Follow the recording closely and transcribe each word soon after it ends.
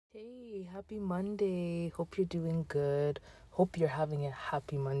Hey, happy Monday. Hope you're doing good. Hope you're having a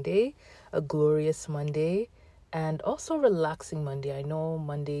happy Monday, a glorious Monday, and also relaxing Monday. I know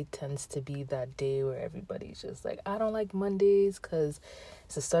Monday tends to be that day where everybody's just like, I don't like Mondays because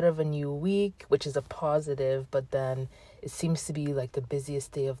it's the start of a new week, which is a positive, but then it seems to be like the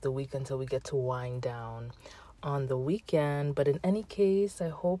busiest day of the week until we get to wind down on the weekend. But in any case, I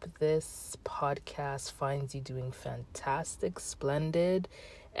hope this podcast finds you doing fantastic, splendid,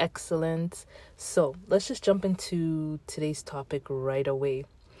 excellent. So let's just jump into today's topic right away.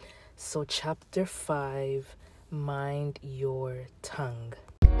 So, chapter 5, mind your tongue.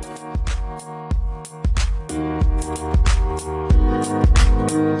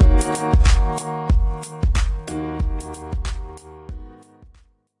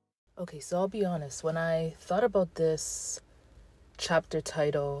 Okay, so I'll be honest, when I thought about this chapter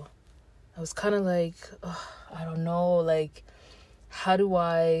title, I was kind of like, I don't know, like, how do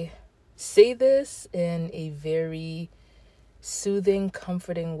I say this in a very soothing,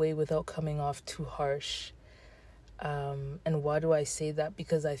 comforting way without coming off too harsh? And why do I say that?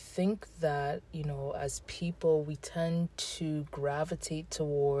 Because I think that, as people, we tend to gravitate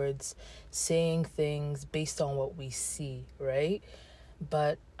towards saying things based on what we see, right?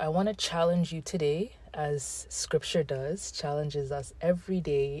 But I want to challenge you today, as scripture challenges us every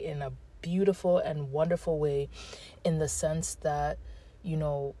day in a beautiful and wonderful way, in the sense that,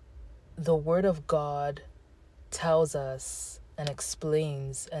 the word of God tells us and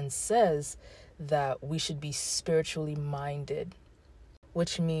explains and says that we should be spiritually minded,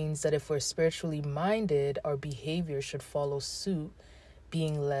 which means that if we're spiritually minded, our behavior should follow suit,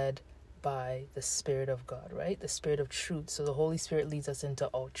 being led by the Spirit of God, right? The Spirit of truth. So the Holy Spirit leads us into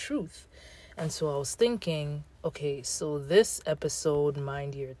all truth. And so I was thinking, okay, so this episode,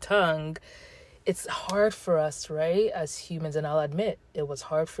 Mind Your Tongue, it's hard for us, right, as humans, and I'll admit it was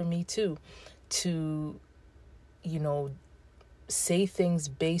hard for me too, to, say things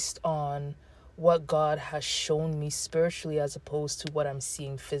based on what God has shown me spiritually as opposed to what I'm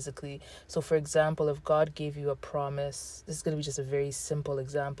seeing physically. So, for example, if God gave you a promise, this is going to be just a very simple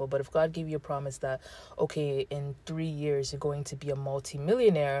example, but if God gave you a promise that, okay, in 3 years, you're going to be a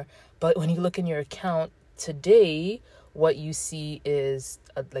multimillionaire, but when you look in your account today, what you see is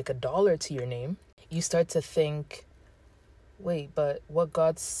like $1 to your name, you start to think, wait, but what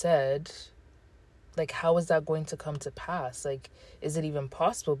God said, like, how is that going to come to pass? Like, is it even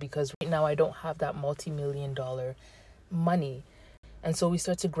possible? Because right now I don't have that multi-million-dollar money. And so we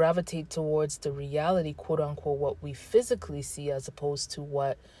start to gravitate towards the reality, quote unquote, what we physically see as opposed to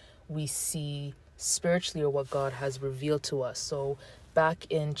what we see spiritually or what God has revealed to us. So back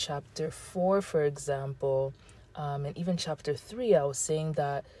in chapter 4, for example, and even chapter 3, I was saying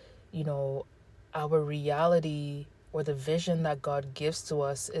that, our reality or the vision that God gives to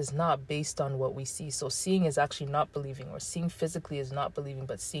us is not based on what we see. So seeing is actually not believing, or seeing physically is not believing,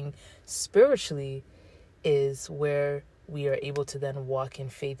 but seeing spiritually is where we are able to then walk in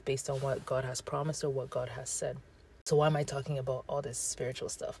faith based on what God has promised or what God has said. So why am I talking about all this spiritual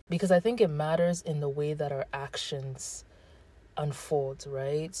stuff? Because I think it matters in the way that our actions unfold,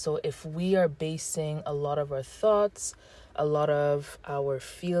 right? So if we are basing a lot of our thoughts, a lot of our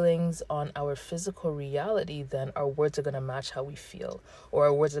feelings on our physical reality, then our words are going to match how we feel, or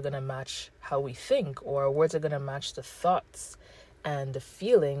our words are going to match how we think, or our words are going to match the thoughts and the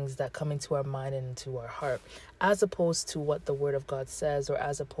feelings that come into our mind and into our heart, as opposed to what the word of God says, or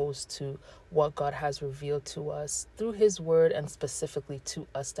as opposed to what God has revealed to us through his word and specifically to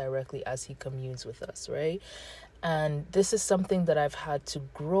us directly as he communes with us, right? And this is something that I've had to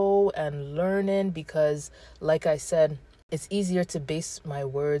grow and learn in because, like I said, it's easier to base my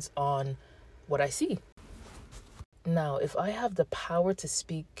words on what I see. Now, if I have the power to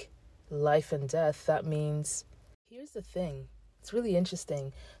speak life and death, that means, here's the thing. It's really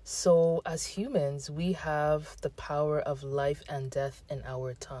interesting. So as humans, we have the power of life and death in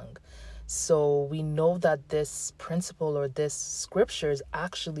our tongue. So we know that this principle or this scripture is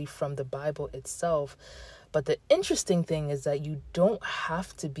actually from the Bible itself. But the interesting thing is that you don't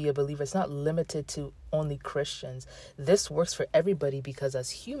have to be a believer. It's not limited to only Christians. This works for everybody because as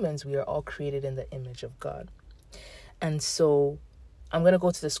humans, we are all created in the image of God. And so I'm going to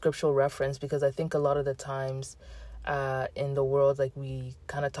go to the scriptural reference because I think a lot of the times in the world, like, we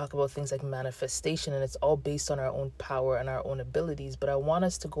kind of talk about things like manifestation, and it's all based on our own power and our own abilities. But I want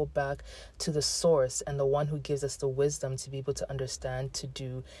us to go back to the source and the one who gives us the wisdom to be able to understand, to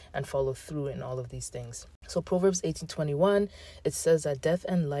do, and follow through in all of these things. So Proverbs 18:21, it says that death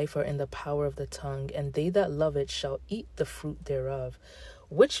and life are in the power of the tongue, and they that love it shall eat the fruit thereof.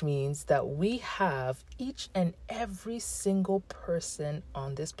 which means that we have, each and every single person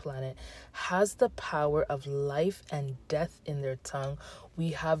on this planet has the power of life and death in their tongue.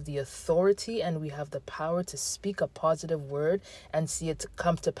 We have the authority and we have the power to speak a positive word and see it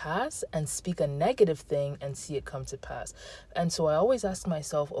come to pass, and speak a negative thing and see it come to pass. And so I always ask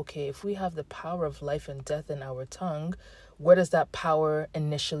myself, okay, if we have the power of life and death in our tongue, where does that power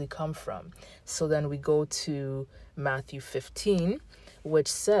initially come from? So then we go to Matthew 15, which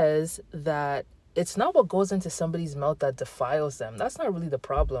says that it's not what goes into somebody's mouth that defiles them. That's not really the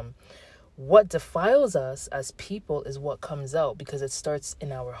problem. What defiles us as people is what comes out, because it starts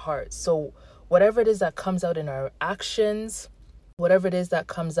in our hearts. So whatever it is that comes out in our actions, whatever it is that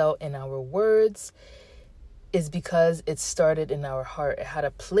comes out in our words, is because it started in our heart. It had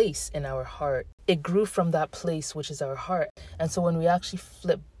a place in our heart. It grew from that place, which is our heart. And so when we actually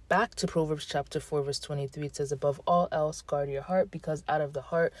flip back to Proverbs chapter 4, verse 23, it says, above all else, guard your heart, because out of the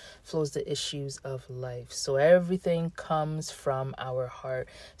heart flows the issues of life. So everything comes from our heart.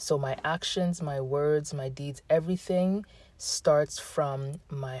 So my actions, my words, my deeds, everything starts from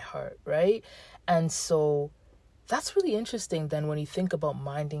my heart, right? And so that's really interesting then when you think about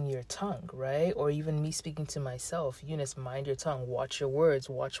minding your tongue, right? Or even me speaking to myself, Eunice, mind your tongue, watch your words,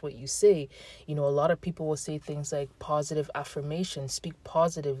 watch what you say. You know, a lot of people will say things like positive affirmation, speak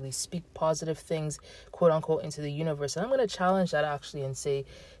positively, speak positive things, quote unquote, into the universe. And I'm going to challenge that actually and say,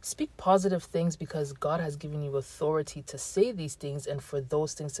 speak positive things, because God has given you authority to say these things and for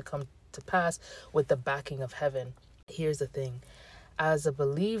those things to come to pass with the backing of heaven. Here's the thing. As a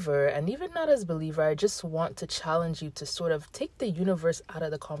believer, and even not as a believer, I just want to challenge you to sort of take the universe out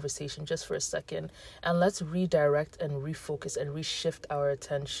of the conversation just for a second, and let's redirect and refocus and reshift our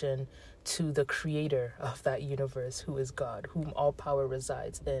attention to the creator of that universe, who is God, whom all power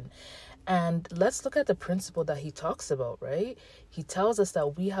resides in. And let's look at the principle that he talks about, right? He tells us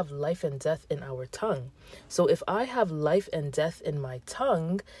that we have life and death in our tongue. So if I have life and death in my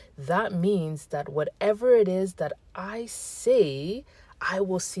tongue, that means that whatever it is that I say, I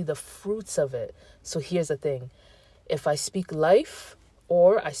will see the fruits of it. So here's the thing. If I speak life,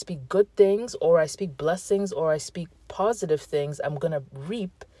 or I speak good things, or I speak blessings, or I speak positive things, I'm going to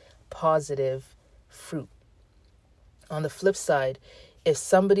reap positive fruit. On the flip side, if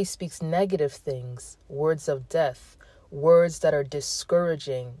somebody speaks negative things, words of death, words that are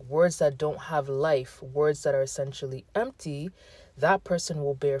discouraging, words that don't have life, words that are essentially empty, that person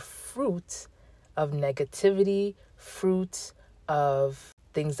will bear fruit of negativity, fruit of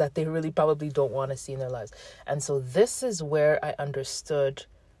things that they really probably don't want to see in their lives. And so this is where I understood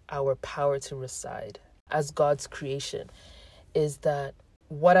our power to reside as God's creation, is that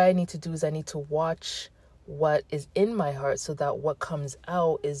what I need to do is I need to watch what is in my heart, so that what comes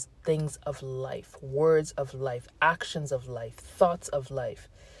out is things of life, words of life, actions of life, thoughts of life.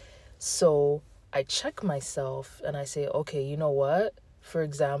 So I check myself and I say, okay, you know what? For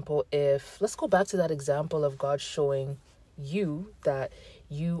example, let's go back to that example of God showing you that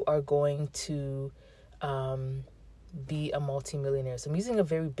you are going to be a multimillionaire. So I'm using a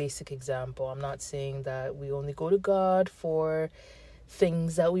very basic example. I'm not saying that we only go to God for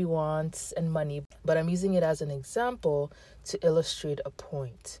things that we want and money, but I'm using it as an example to illustrate a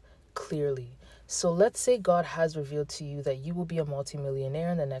point clearly. So let's say God has revealed to you that you will be a multimillionaire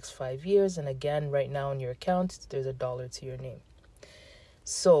in the next 5 years, and again, right now in your account, there's $1 to your name.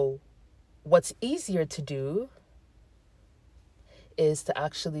 So what's easier to do is to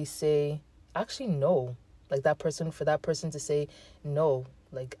actually say, no, like for that person to say, no,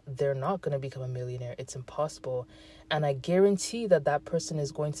 like they're not going to become a millionaire. It's impossible. And I guarantee that person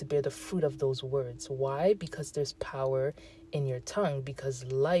is going to bear the fruit of those words. Why? Because there's power in your tongue, because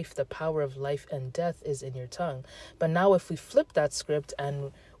life, the power of life and death is in your tongue. But now if we flip that script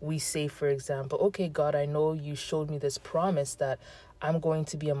and we say, for example, okay, God, I know you showed me this promise that I'm going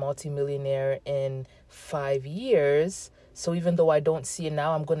to be a multimillionaire in 5 years. So even though I don't see it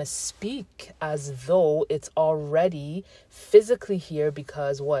now, I'm going to speak as though it's already physically here,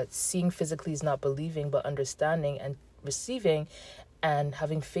 because seeing physically is not believing, but understanding and receiving and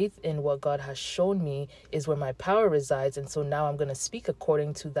having faith in what God has shown me is where my power resides. And so now I'm going to speak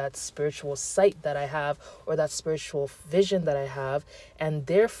according to that spiritual sight that I have, or that spiritual vision that I have. And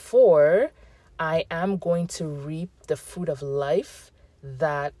therefore, I am going to reap the fruit of life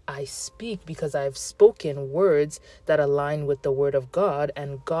that I speak, because I've spoken words that align with the word of God,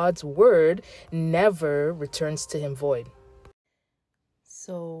 and God's word never returns to him void.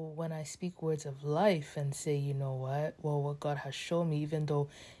 So when I speak words of life and say, you know what, well, what God has shown me, even though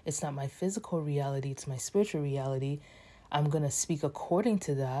it's not my physical reality, it's my spiritual reality, I'm going to speak according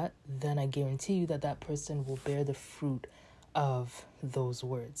to that, then I guarantee you that person will bear the fruit of those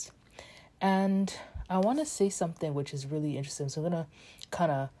words. And I want to say something which is really interesting. So I'm going to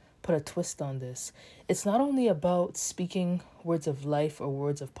kind of put a twist on this. It's not only about speaking words of life or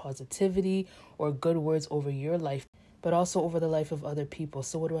words of positivity or good words over your life, but also over the life of other people.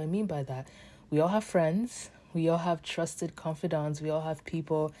 So what do I mean by that? We all have friends. We all have trusted confidants. We all have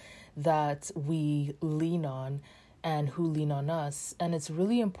people that we lean on and who lean on us. And it's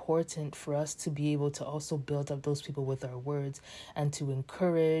really important for us to be able to also build up those people with our words and to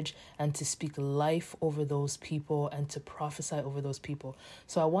encourage and to speak life over those people and to prophesy over those people.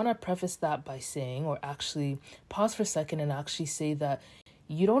 So I want to preface that by saying, or actually pause for a second and actually say that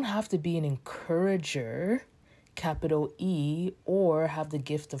you don't have to be an encourager, capital E, or have the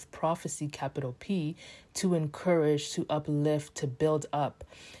gift of prophecy, capital P, to encourage, to uplift, to build up.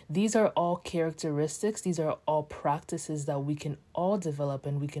 These are all characteristics. These are all practices that we can all develop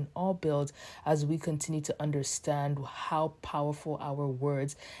and we can all build as we continue to understand how powerful our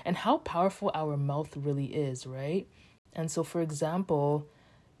words and how powerful our mouth really is, right? And so, for example,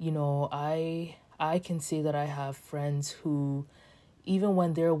 I can say that I have friends who, even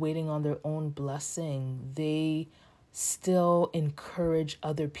when they're waiting on their own blessing, they still encourage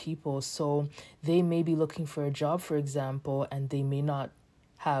other people. So they may be looking for a job, for example, and they may not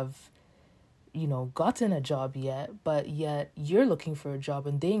have, gotten a job yet, but yet you're looking for a job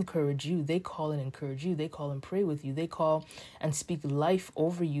and they encourage you. They call and encourage you. They call and pray with you. They call and speak life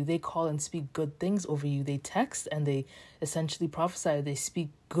over you. They call and speak good things over you. They text and they essentially prophesy. They speak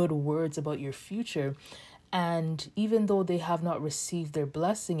good words about your future. And even though they have not received their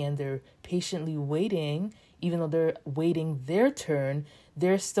blessing and they're patiently waiting, even though they're waiting their turn,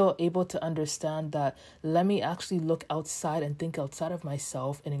 they're still able to understand that, let me actually look outside and think outside of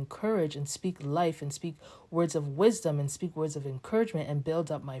myself and encourage and speak life and speak words of wisdom and speak words of encouragement and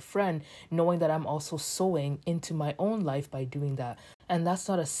build up my friend, knowing that I'm also sowing into my own life by doing that. And that's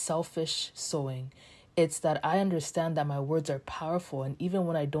not a selfish sowing. It's that I understand that my words are powerful. And even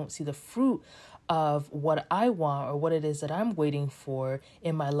when I don't see the fruit of what I want or what it is that I'm waiting for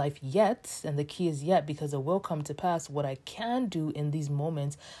in my life yet, and the key is yet, because it will come to pass, what I can do in these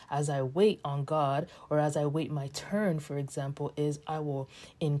moments as I wait on God or as I wait my turn, for example, is I will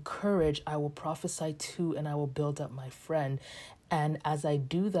encourage, I will prophesy to, and I will build up my friend. And as I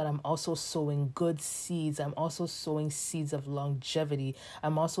do that, I'm also sowing good seeds. I'm also sowing seeds of longevity.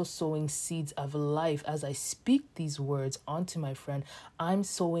 I'm also sowing seeds of life. As I speak these words onto my friend, I'm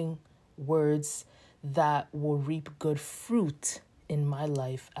sowing words that will reap good fruit in my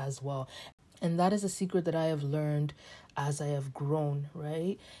life as well. And that is a secret that I have learned as I have grown,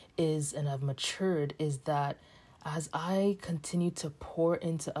 right? And I've matured, is that as I continue to pour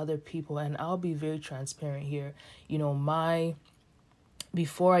into other people, and I'll be very transparent here,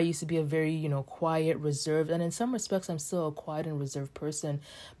 before I used to be a very, quiet, reserved, and in some respects I'm still a quiet and reserved person,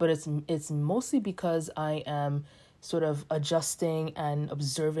 but it's mostly because I am sort of adjusting and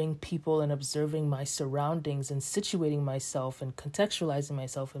observing people and observing my surroundings and situating myself and contextualizing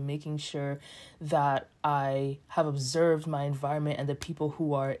myself and making sure that I have observed my environment and the people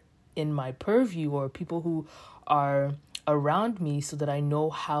who are in my purview or people who are around me, so that I know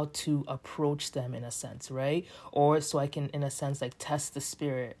how to approach them in a sense, right? Or so I can, in a sense, like test the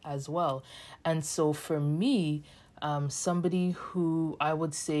spirit as well. And so for me, somebody who I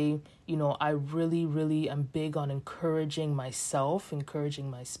would say, I really, really am big on encouraging myself, encouraging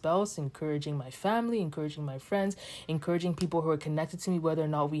my spouse, encouraging my family, encouraging my friends, encouraging people who are connected to me, whether or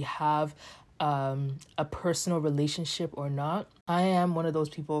not we have a personal relationship or not. I am one of those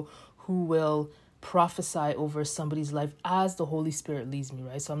people who will prophesy over somebody's life as the Holy Spirit leads me,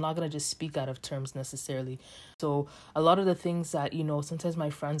 right? So I'm not going to just speak out of terms necessarily. So a lot of the things that, sometimes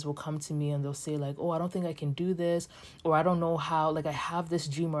my friends will come to me and they'll say like, oh, I don't think I can do this, or I don't know how, like I have this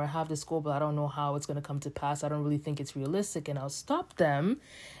dream or I have this goal, but I don't know how it's going to come to pass. I don't really think it's realistic. And I'll stop them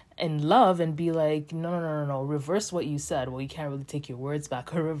in love and be like, no, reverse what you said. Well, you can't really take your words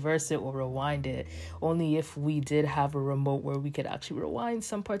back or reverse it or rewind it. Only if we did have a remote where we could actually rewind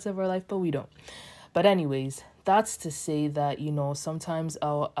some parts of our life, but we don't. But anyways, that's to say that, sometimes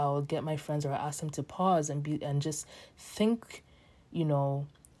I'll get my friends or ask them to pause and just think,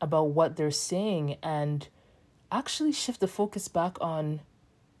 about what they're saying and actually shift the focus back on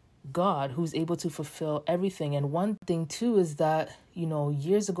God, who's able to fulfill everything. And one thing too is that,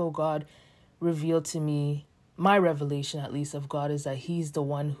 years ago, God revealed to me, my revelation at least of God is that he's the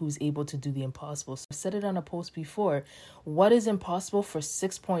one who's able to do the impossible. So I've said it on a post before. What is impossible for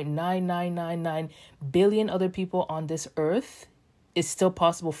 6.9999 billion other people on this earth is still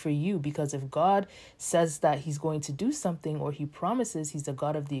possible for you, because if God says that he's going to do something, or he promises, he's the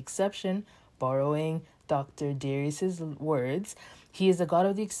God of the exception, borrowing Dr. Darius's words, he is the God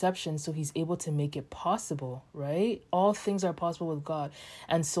of the exception, so he's able to make it possible, right? All things are possible with God.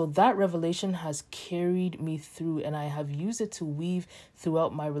 And so that revelation has carried me through, and I have used it to weave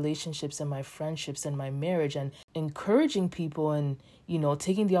throughout my relationships and my friendships and my marriage, and encouraging people, and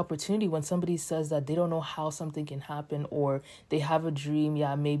taking the opportunity when somebody says that they don't know how something can happen, or they have a dream,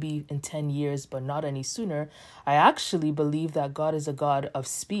 maybe in 10 years, but not any sooner. I actually believe that God is a God of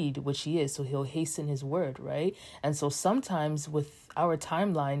speed, which he is, so he'll hasten his word, right? And so sometimes with our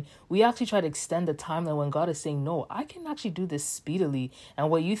timeline, we actually try to extend the timeline when God is saying, no, I can actually do this speedily. And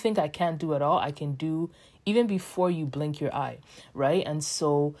what you think I can't do at all, I can do even before you blink your eye, right? And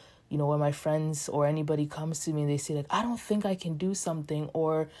so, when my friends or anybody comes to me and they say, like, I don't think I can do something,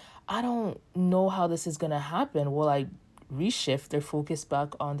 or I don't know how this is going to happen. Well, I reshift their focus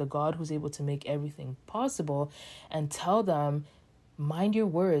back on the God who's able to make everything possible, and tell them, mind your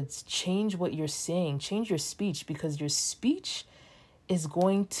words, change what you're saying, change your speech, because your speech is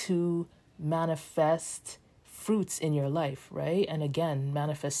going to manifest fruits in your life, right? And again,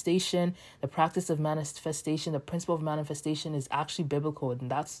 manifestation, the practice of manifestation, the principle of manifestation is actually biblical, and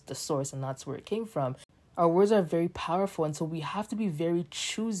that's the source, and that's where it came from. Our words are very powerful, and so we have to be very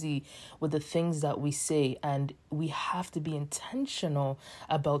choosy with the things that we say, and we have to be intentional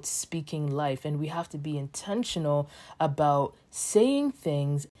about speaking life, and we have to be intentional about saying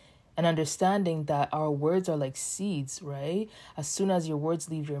things and understanding that our words are like seeds, right? As soon as your words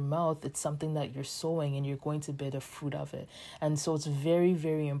leave your mouth, it's something that you're sowing, and you're going to bear the fruit of it. And so it's very,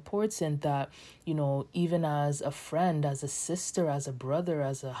 very important that, even as a friend, as a sister, as a brother,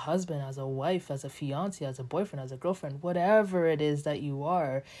 as a husband, as a wife, as a fiance, as a boyfriend, as a girlfriend, whatever it is that you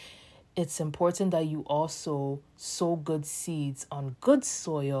are, it's important that you also sow good seeds on good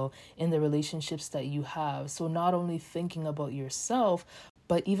soil in the relationships that you have. So not only thinking about yourself,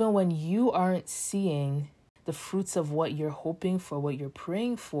 but even when you aren't seeing the fruits of what you're hoping for, what you're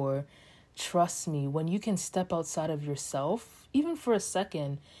praying for, trust me, when you can step outside of yourself, even for a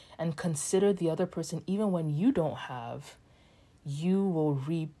second, and consider the other person, even when you don't have, you will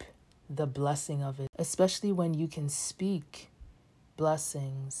reap the blessing of it, especially when you can speak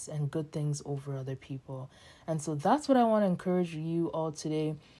blessings and good things over other people. And so that's what I want to encourage you all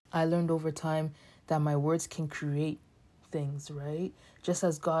today. I learned over time that my words can create things, right? Just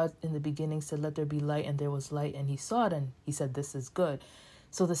as God in the beginning said, let there be light, and there was light, and he saw it and he said, this is good.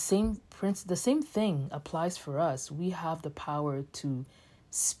 So the same thing applies for us. We have the power to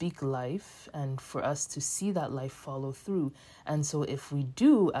speak life, and for us to see that life follow through. And so if we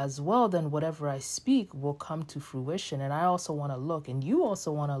do as well, then whatever I speak will come to fruition. And I also want to look, and you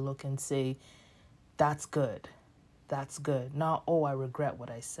also want to look and say, that's good. That's good. Not, oh, I regret what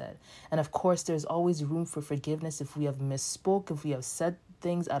I said. And of course, there's always room for forgiveness if we have misspoke, if we have said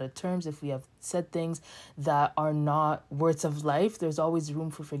things out of terms, if we have said things that are not words of life. There's always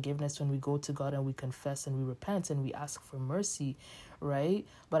room for forgiveness when we go to God and we confess and we repent and we ask for mercy, right?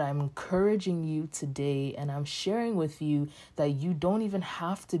 But I'm encouraging you today, and I'm sharing with you that you don't even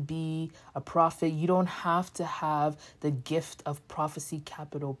have to be a prophet. You don't have to have the gift of prophecy,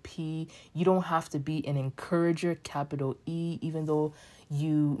 capital P. You don't have to be an encourager, capital E, even though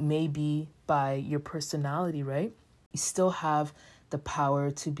you may be by your personality, right? You still have the power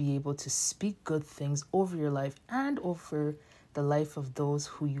to be able to speak good things over your life and over the life of those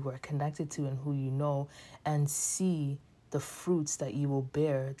who you are connected to and who you know, and see the fruits that you will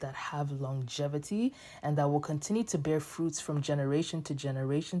bear that have longevity and that will continue to bear fruits from generation to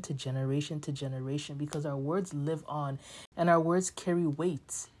generation to generation to generation, because our words live on and our words carry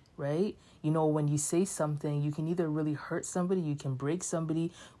weight, right? When you say something, you can either really hurt somebody, you can break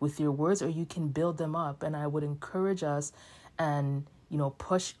somebody with your words, or you can build them up. And I would encourage us and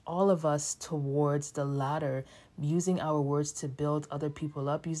push all of us towards the latter, using our words to build other people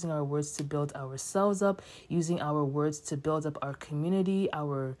up, using our words to build ourselves up, using our words to build up our community,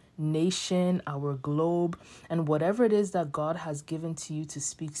 our nation, our globe, and whatever it is that God has given to you to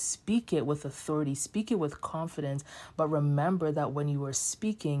speak, speak it with authority, speak it with confidence. But remember that when you are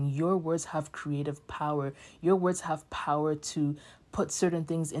speaking, your words have creative power. Your words have power to put certain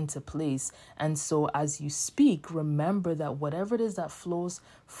things into place. And so as you speak, remember that whatever it is that flows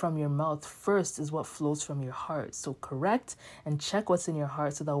from your mouth first is what flows from your heart. So correct and check what's in your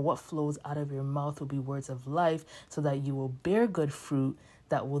heart, so that what flows out of your mouth will be words of life, so that you will bear good fruit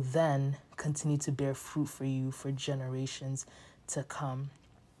that will then continue to bear fruit for you for generations to come.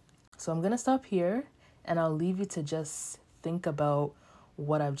 So I'm going to stop here, and I'll leave you to just think about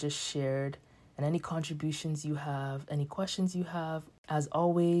what I've just shared, and any contributions you have, any questions you have. As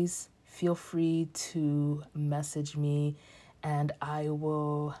always, feel free to message me, and I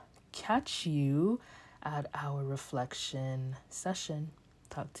will catch you at our reflection session.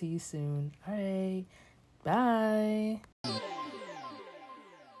 Talk to you soon. All right. Bye.